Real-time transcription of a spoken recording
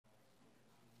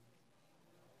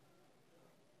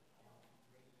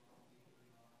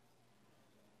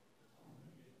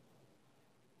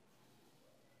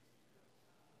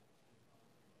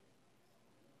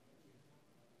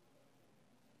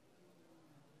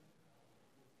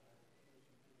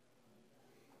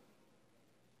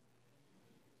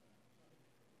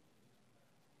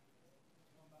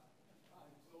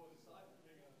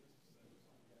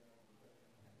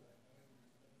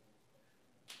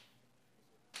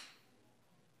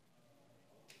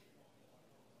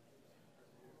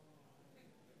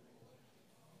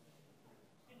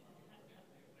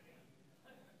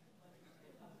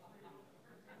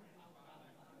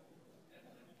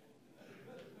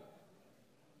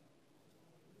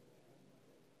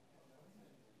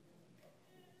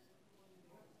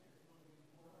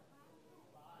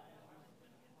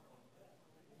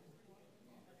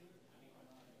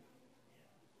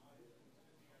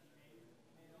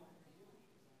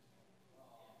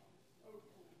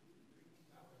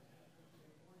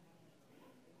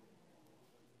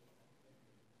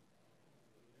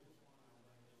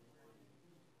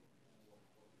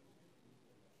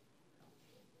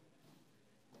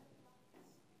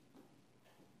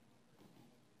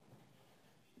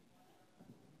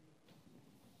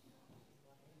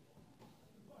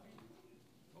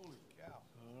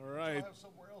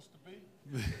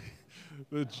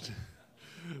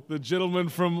the gentlemen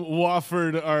from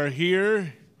Wofford are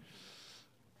here.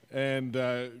 And,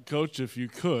 Coach, if you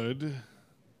could,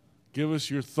 give us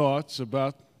your thoughts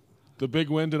about the big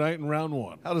win tonight in round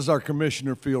one. How does our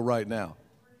commissioner feel right now?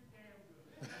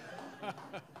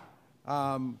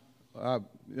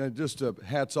 Just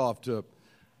hats off to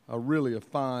really a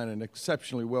fine and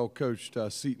exceptionally well-coached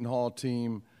Seton Hall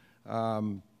team.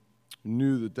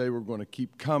 Knew that they were going to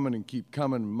keep coming and keep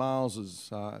coming. Miles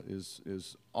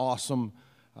is awesome.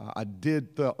 I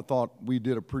thought we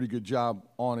did a pretty good job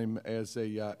on him as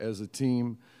a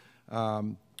team.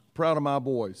 Proud of my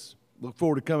boys. Look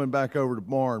forward to coming back over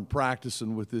tomorrow and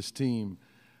practicing with this team.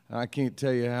 And I can't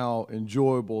tell you how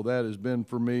enjoyable that has been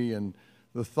for me. And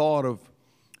the thought of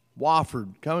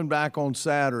Wofford coming back on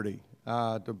Saturday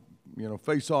to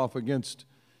face off against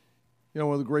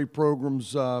one of the great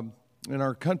programs in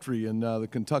our country and the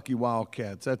Kentucky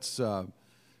Wildcats.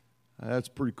 That's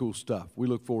pretty cool stuff. We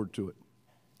look forward to it.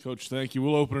 Coach, thank you.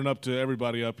 We'll open it up to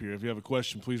everybody up here. If you have a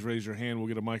question, please raise your hand. We'll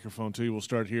get a microphone to you. We'll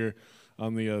start here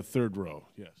on the third row.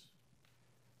 Yes.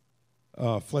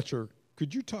 Fletcher,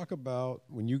 could you talk about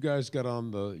when you guys got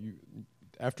on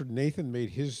after Nathan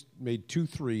made 2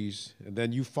 threes, and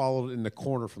then you followed in the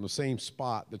corner from the same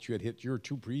spot that you had hit your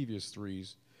 2 previous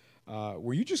threes,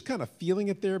 were you just kind of feeling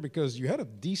it there because you had a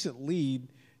decent lead?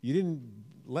 You didn't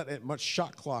let much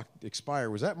shot clock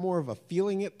expire. Was that more of a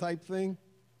feeling it type thing?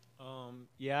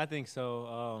 Yeah, I think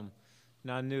so.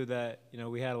 I knew that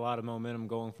we had a lot of momentum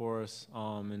going for us,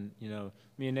 and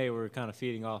me and Nate were kind of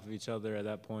feeding off of each other at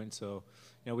that point. So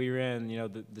we ran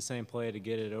the same play to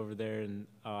get it over there, and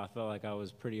I felt like I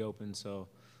was pretty open, so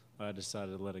I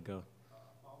decided to let it go.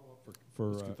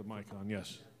 Let's get the mic on.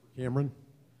 Yes, Cameron,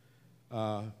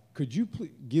 could you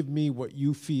give me what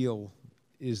you feel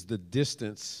is the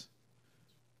distance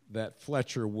that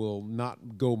Fletcher will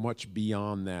not go much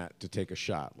beyond that to take a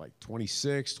shot, like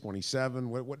 26, 27?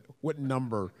 What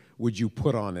number would you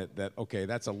put on it that, okay,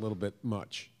 that's a little bit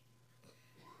much?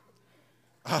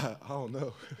 I don't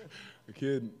know. The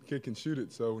kid can shoot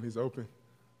it, so when he's open,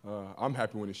 I'm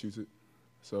happy when he shoots it.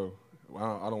 So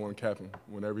I don't want to cap him.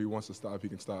 Whenever he wants to stop, he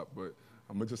can stop. But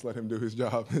I'm going to just let him do his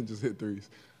job and just hit threes.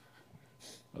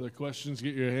 Other questions?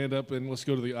 Get your hand up, and let's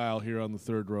go to the aisle here on the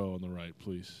third row on the right,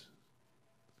 please.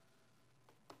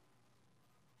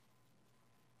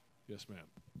 Yes, ma'am.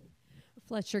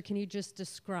 Fletcher, can you just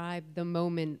describe the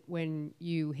moment when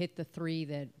you hit the 3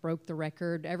 that broke the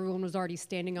record? Everyone was already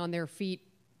standing on their feet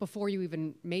before you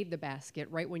even made the basket,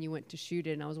 right when you went to shoot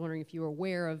it. And I was wondering if you were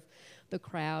aware of the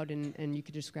crowd and you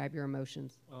could describe your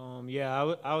emotions.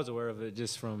 Yeah, I was aware of it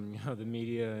just from the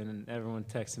media and everyone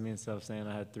texting me and stuff saying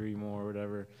I had 3 more or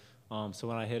whatever. So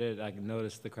when I hit it, I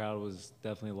noticed the crowd was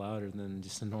definitely louder than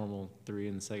just a normal 3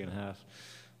 in the second half.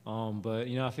 But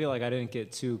I feel like I didn't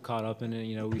get too caught up in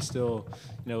it. We still,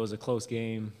 it was a close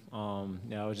game.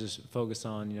 I was just focused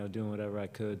on, doing whatever I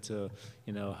could to,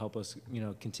 help us,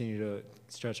 continue to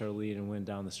stretch our lead and win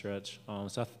down the stretch.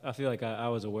 So I feel like I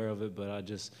was aware of it, but I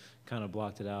just kind of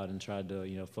blocked it out and tried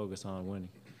to, focus on winning.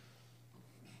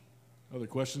 Other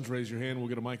questions? Raise your hand. We'll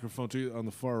get a microphone to you on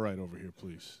the far right over here,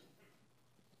 please.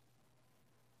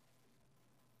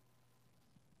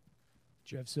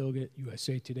 Jeff Silgett,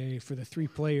 USA Today. For the 3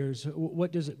 players,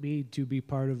 what does it mean to be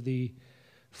part of the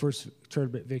first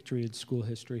tournament victory in school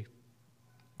history?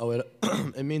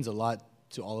 It means a lot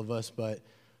to all of us, but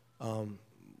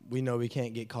we know we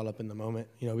can't get caught up in the moment.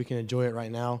 We can enjoy it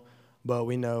right now, but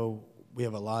we know we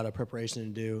have a lot of preparation to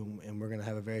do, and we're going to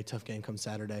have a very tough game come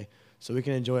Saturday. So we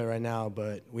can enjoy it right now,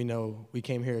 but we know we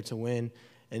came here to win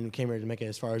and we came here to make it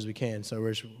as far as we can, so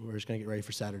we're just going to get ready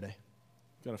for Saturday.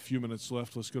 Got a few minutes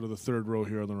left. Let's go to the third row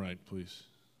here on the right, please.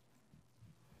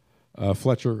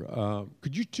 Fletcher,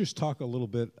 could you just talk a little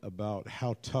bit about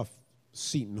how tough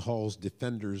Seton Hall's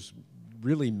defenders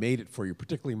really made it for you,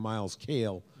 particularly Miles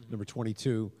Cale, number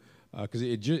 22, because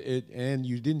and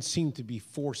you didn't seem to be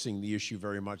forcing the issue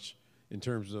very much in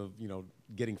terms of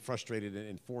getting frustrated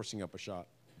and forcing up a shot.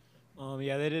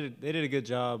 Yeah, they did a good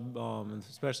job,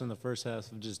 especially in the first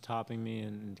half, of just topping me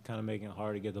and kind of making it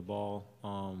hard to get the ball.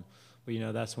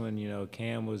 But, that's when,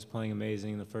 Cam was playing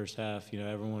amazing in the first half.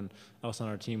 Everyone else on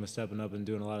our team was stepping up and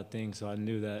doing a lot of things. So I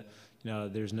knew that,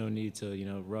 there's no need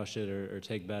to, rush it or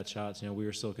take bad shots. We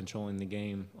were still controlling the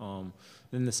game.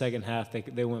 Then the second half,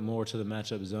 they went more to the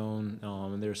matchup zone,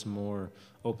 and there were some more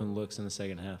open looks in the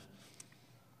second half.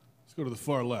 Let's go to the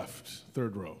far left,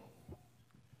 third row.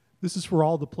 This is for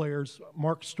all the players.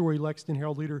 Mark Story, Lexington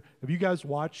Herald Leader. Have you guys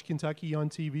watched Kentucky on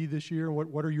TV this year?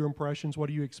 What are your impressions? What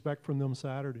do you expect from them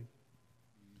Saturday?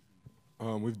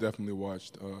 We've definitely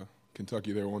watched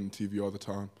Kentucky. They're on TV all the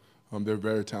time. They're a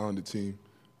very talented team.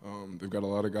 They've got a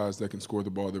lot of guys that can score the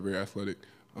ball. They're very athletic.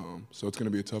 So it's going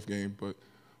to be a tough game, but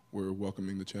we're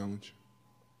welcoming the challenge.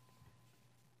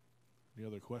 Any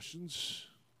other questions?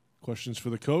 Questions for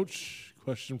the coach?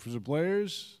 Question for the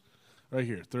players? Right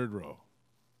here, third row.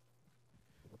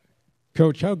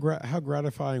 Coach, how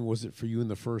gratifying was it for you in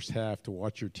the first half to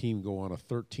watch your team go on a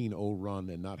 13-0 run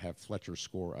and not have Fletcher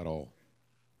score at all?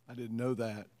 I didn't know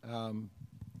that.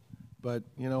 But,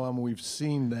 you know, we've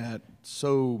seen that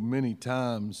so many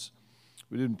times.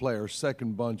 We didn't play our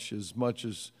second bunch as much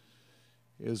as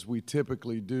we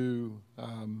typically do.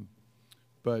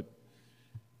 But,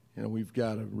 you know, we've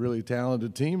got a really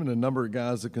talented team and a number of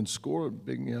guys that can score.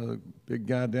 Big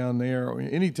guy down there.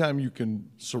 Anytime you can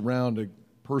surround a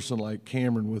person like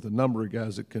Cameron with a number of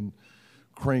guys that can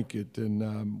crank it,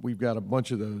 and we've got a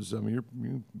bunch of those. I mean,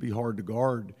 you'd be hard to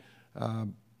guard.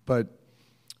 But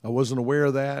I wasn't aware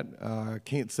of that. I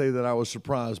can't say that I was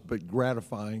surprised, but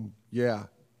gratifying, yeah.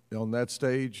 On that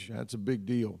stage, that's a big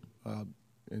deal.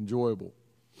 Enjoyable.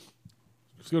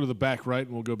 Let's go to the back right,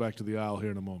 and we'll go back to the aisle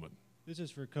here in a moment. This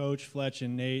is for Coach Fletch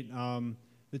and Nate.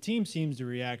 The team seems to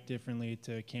react differently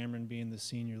to Cameron being the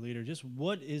senior leader. Just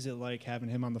what is it like having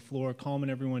him on the floor, calming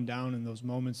everyone down in those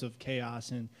moments of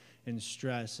chaos and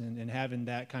stress, and having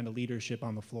that kind of leadership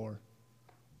on the floor?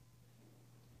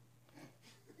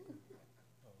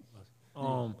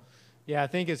 Yeah, I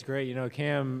think it's great. You know,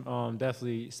 Cam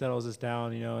definitely settles us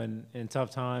down, you know, in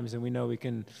tough times, and we know we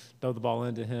can throw the ball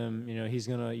into him. You know, he's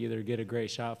going to either get a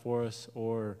great shot for us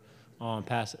or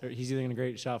pass. Or he's either going to get a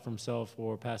great shot for himself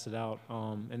or pass it out.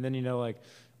 And then, you know, like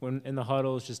when in the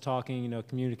huddles, just talking, you know,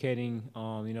 communicating,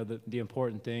 you know, the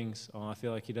important things. I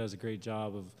feel like he does a great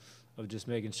job of just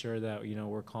making sure that, you know,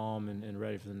 we're calm and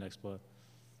ready for the next play.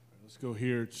 Let's go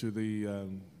here to the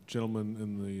gentleman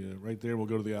in the right there. We'll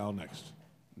go to the aisle next.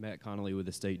 Matt Connolly with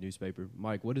the State newspaper.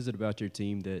 Mike, what is it about your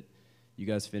team that you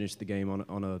guys finish the game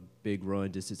on a big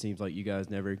run? Just it seems like you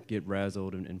guys never get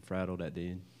razzled and frazzled at the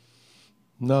end.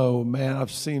 No, man,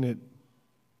 I've seen it.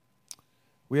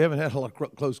 We haven't had a lot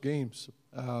of close games,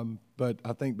 but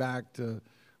I think back to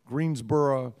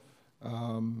Greensboro,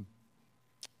 you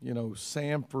know,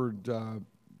 Sanford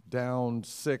down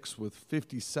 6 with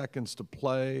 50 seconds to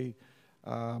play.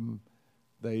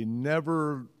 They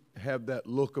never have that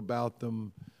look about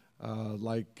them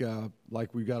like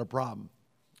we've got a problem.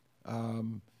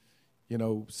 You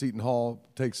know, Seton Hall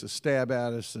takes a stab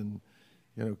at us and,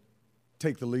 you know,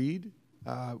 take the lead.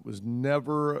 It was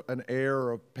never an air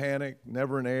of panic,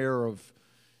 never an air of,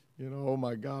 you know, oh,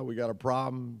 my God, we got a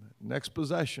problem. Next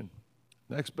possession,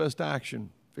 next best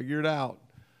action, figure it out.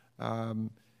 And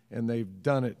they've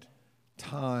done it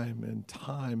time and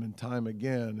time and time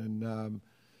again. And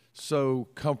so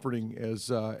comforting as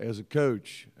a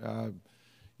coach,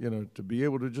 you know, to be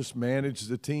able to just manage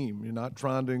the team. You're not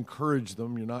trying to encourage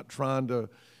them. You're not trying to,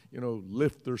 you know,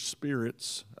 lift their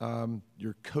spirits.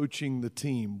 You're coaching the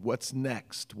team. What's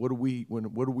next? What are we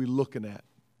looking at?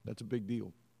 That's a big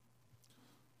deal.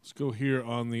 Let's go here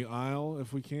on the aisle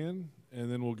if we can,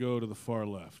 and then we'll go to the far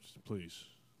left, please.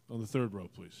 On the third row,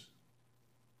 please.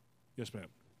 Yes,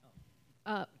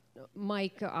 ma'am.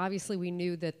 Mike, obviously we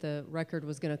knew that the record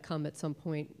was going to come at some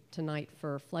point tonight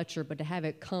for Fletcher, but to have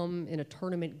it come in a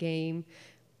tournament game,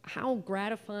 how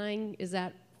gratifying is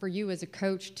that for you as a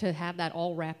coach to have that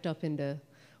all wrapped up into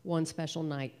one special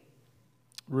night?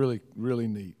 Really, really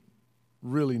neat.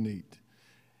 Really neat.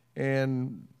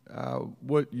 And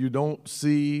what you don't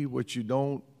see, what you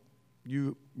don't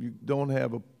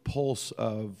have a pulse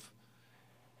of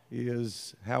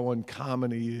is how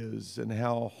uncommon he is and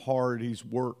how hard he's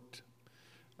worked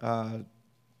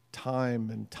time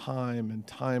and time and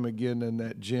time again in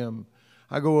that gym.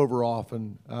 I go over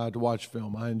often to watch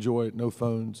film. I enjoy it, no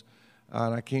phones.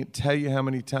 And I can't tell you how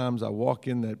many times I walk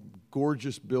in that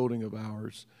gorgeous building of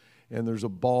ours and there's a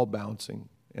ball bouncing,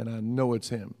 and I know it's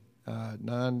him.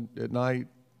 9 at night,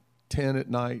 10 at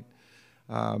night,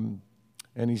 and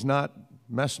he's not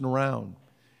messing around.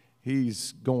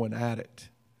 He's going at it,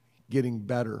 getting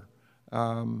better.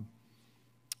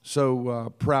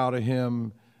 So proud of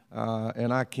him,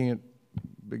 and I can't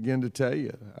begin to tell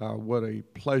you what a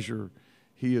pleasure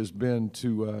he has been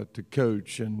to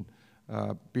coach and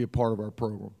be a part of our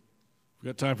program. We've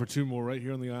got time for 2 more right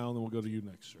here on the aisle, and then we'll go to you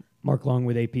next, sir. Mark Long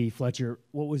with AP. Fletcher,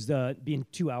 what was being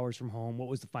 2 hours from home, what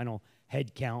was the final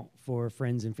head count for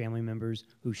friends and family members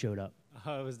who showed up?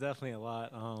 It was definitely a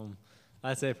lot.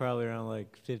 I'd say probably around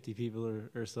like 50 people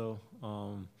or so.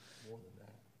 More than that.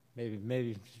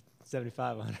 Maybe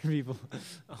 7,500 people.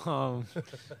 I don't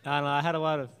know. I had a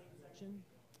lot of.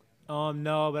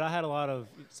 No, but I had a lot of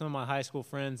some of my high school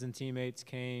friends and teammates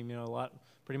came. You know,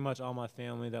 pretty much all my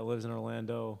family that lives in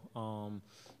Orlando.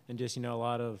 and just, a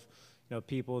lot of,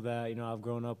 people that, I've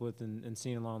grown up with and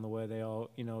seen along the way, they all,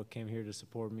 came here to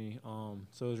support me.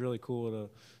 So it was really cool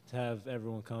to have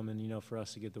everyone come and, for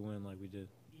us to get the win like we did.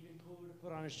 Even cooler to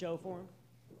put on a show for him?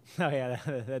 Oh, yeah,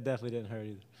 that definitely didn't hurt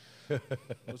either.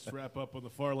 Let's wrap up on the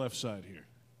far left side here.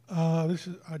 This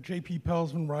is J.P.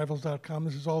 Pelsman, Rivals.com.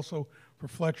 This is also for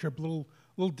Fletcher, a little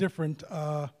different.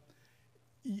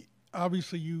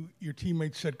 Obviously, your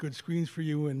teammates set good screens for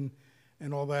you and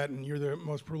all that, and you're the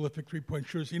most prolific three-point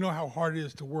shooter. So you know how hard it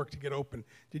is to work to get open.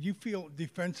 Did you feel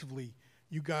defensively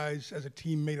you guys as a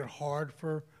team made it hard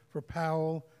for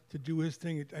Powell to do his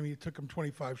thing? It took him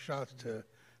 25 shots to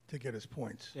get his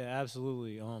points. Yeah,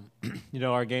 absolutely.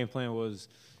 Our game plan was,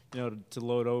 to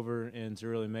load over and to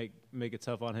really make it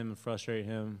tough on him and frustrate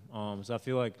him. So I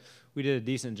feel like we did a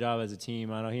decent job as a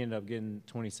team. I know he ended up getting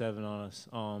 27 on us,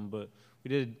 but we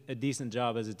did a decent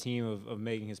job as a team of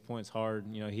making his points hard.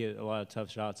 He hit a lot of tough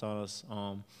shots on us.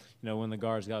 When the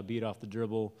guards got beat off the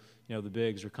dribble, the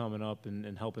bigs were coming up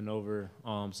and helping over.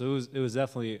 So it was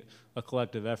definitely a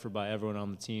collective effort by everyone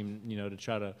on the team, to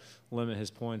try to limit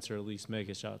his points or at least make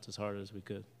his shots as hard as we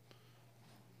could.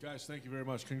 Guys, thank you very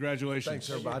much. Congratulations. Thanks,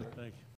 everybody. Thank you.